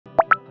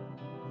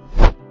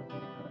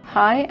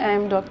Hi, I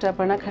am Dr.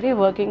 Aparna Khare,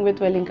 working with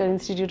Welingkar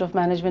Institute of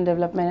Management,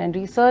 Development and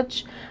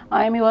Research.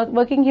 I am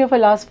working here for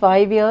last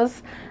 5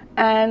 years,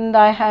 and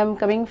I am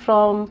coming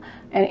from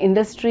an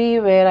industry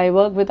where I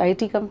work with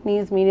IT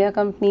companies, media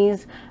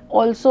companies.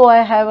 Also, I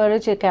have a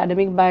rich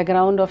academic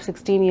background of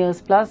 16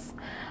 years plus.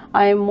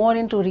 I am more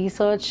into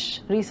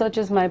research. Research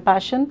is my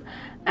passion,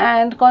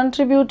 and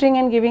contributing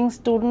and giving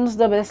students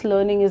the best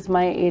learning is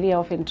my area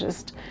of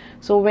interest.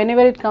 So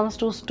whenever it comes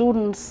to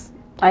students,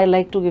 I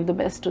like to give the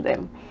best to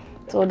them.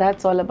 So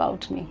that's all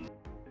about me.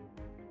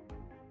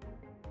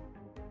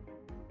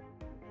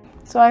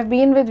 So I've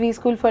been with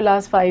WeSchool for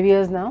last 5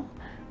 years now,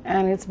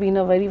 and it's been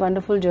a very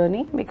wonderful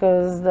journey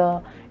because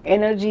the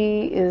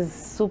energy is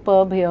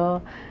superb here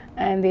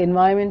and the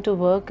environment to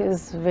work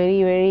is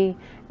very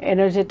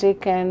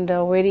energetic and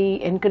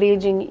very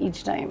encouraging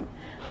each time.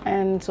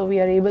 And so we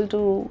are able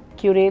to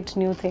curate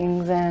new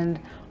things and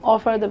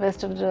offer the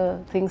best of the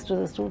things to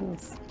the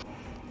students.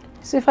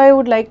 So if I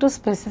would like to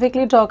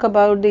specifically talk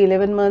about the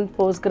 11-month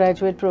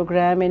postgraduate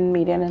program in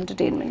media and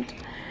entertainment,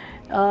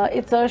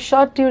 it's a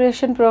short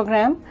duration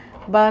program,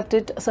 but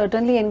it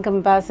certainly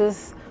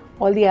encompasses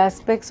all the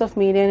aspects of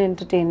media and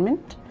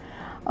entertainment,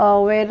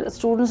 where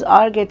students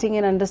are getting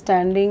an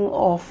understanding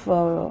of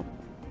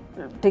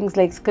things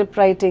like script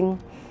writing,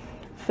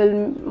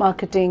 film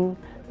marketing,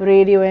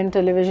 radio and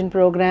television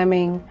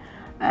programming,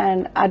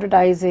 and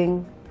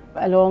advertising,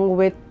 along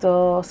with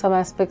some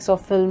aspects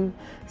of film,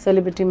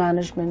 celebrity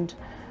management.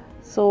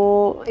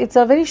 So it's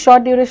a very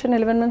short duration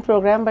 11-month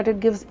program, but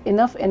it gives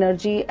enough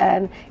energy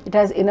and it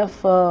has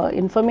enough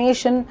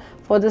information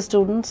for the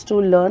students to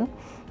learn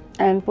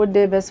and put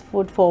their best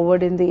foot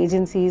forward in the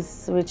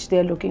agencies which they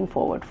are looking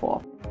forward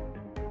for.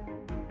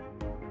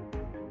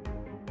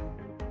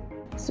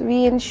 So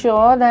we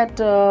ensure that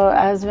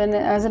as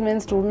and when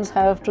students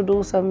have to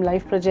do some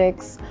live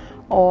projects,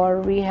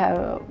 or we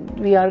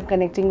are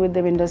connecting with the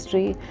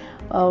industry,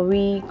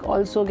 we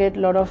also get a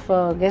lot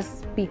of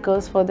guest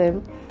speakers for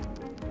them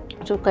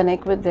to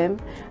connect with them.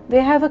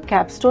 They have a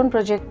capstone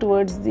project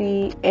towards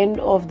the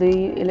end of the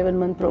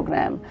 11-month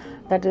program,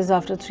 that is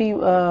after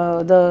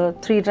the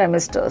three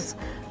trimesters.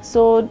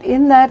 So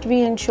in that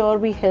we ensure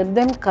we help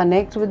them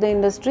connect with the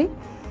industry.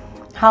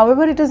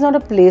 However, it is not a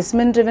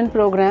placement driven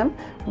program,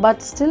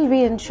 but still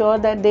we ensure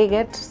that they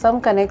get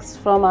some connects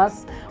from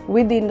us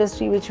with the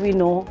industry which we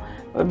know,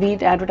 be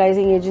it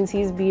advertising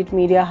agencies, be it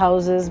media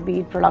houses, be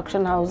it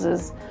production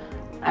houses,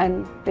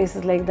 and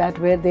places like that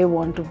where they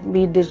want to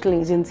be digital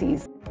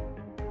agencies.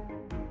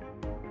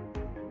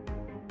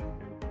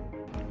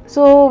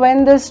 So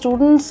when the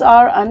students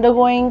are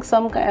undergoing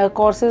some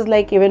courses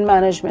like event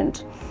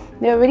management,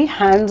 they are very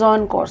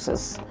hands-on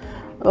courses.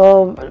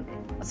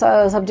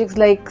 Subjects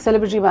like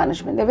celebrity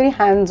management, they're very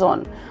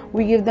hands-on.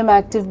 We give them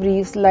active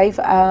briefs, live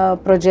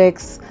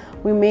projects.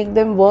 We make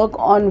them work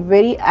on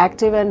very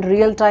active and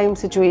real-time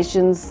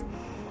situations.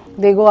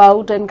 They go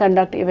out and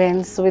conduct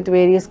events with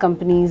various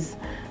companies.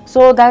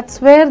 So that's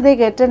where they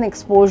get an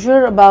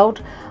exposure about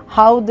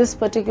how this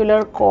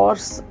particular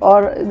course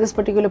or this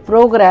particular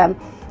program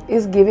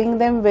is giving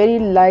them very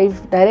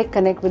live, direct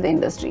connect with the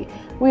industry.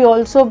 We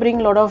also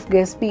bring a lot of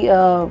guest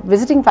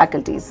visiting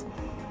faculties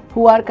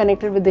who are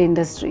connected with the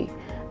industry,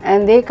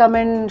 and they come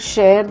and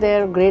share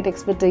their great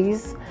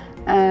expertise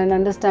and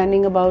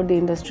understanding about the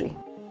industry.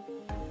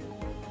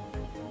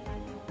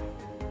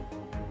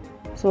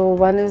 So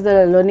one is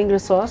the Learning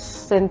Resource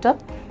Center.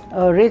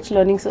 A rich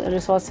Learning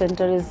Resource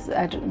Center is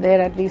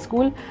there at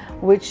WeSchool,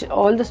 which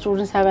all the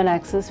students have an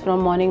access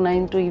from morning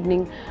 9 to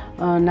evening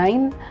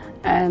 9,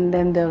 and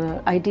then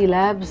the IT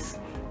labs,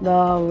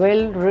 the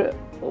very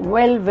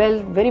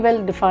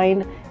well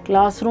defined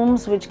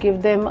classrooms which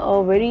give them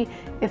a very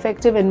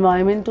effective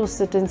environment to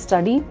sit and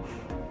study,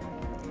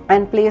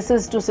 and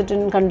places to sit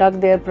and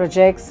conduct their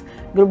projects,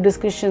 group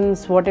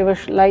discussions, whatever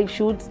live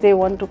shoots they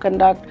want to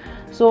conduct.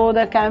 So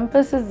the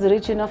campus is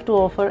rich enough to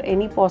offer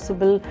any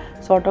possible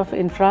sort of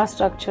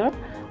infrastructure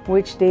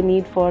which they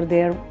need for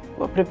their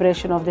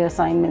preparation of their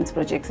assignments,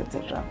 projects,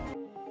 etc.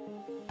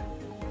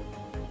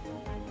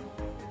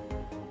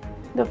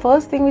 The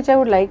first thing which I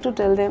would like to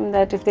tell them,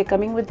 that if they're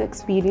coming with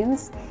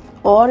experience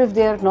or if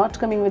they are not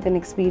coming with an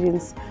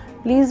experience,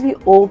 please be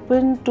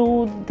open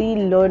to the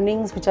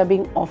learnings which are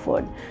being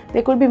offered.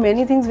 There could be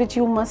many things which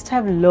you must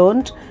have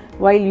learned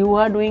while you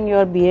are doing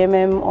your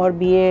BMM or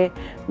BA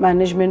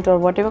management or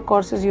whatever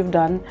courses you've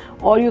done,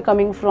 or you're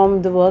coming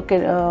from the work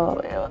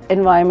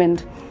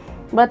environment.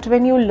 But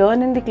when you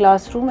learn in the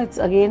classroom, it's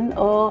again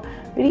a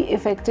very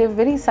effective,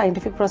 very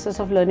scientific process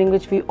of learning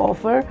which we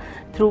offer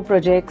through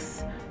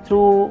projects,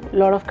 through a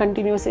lot of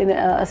continuous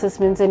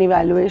assessments and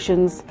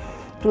evaluations,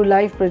 through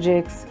live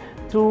projects,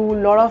 through a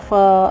lot of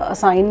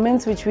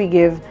assignments which we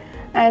give,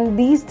 and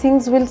these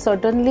things will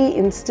certainly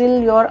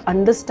instill your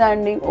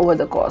understanding over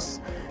the course.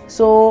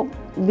 So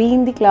be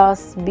in the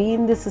class, be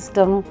in the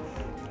system,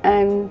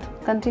 and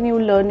continue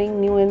learning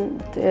new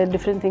and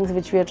different things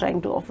which we are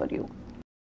trying to offer you.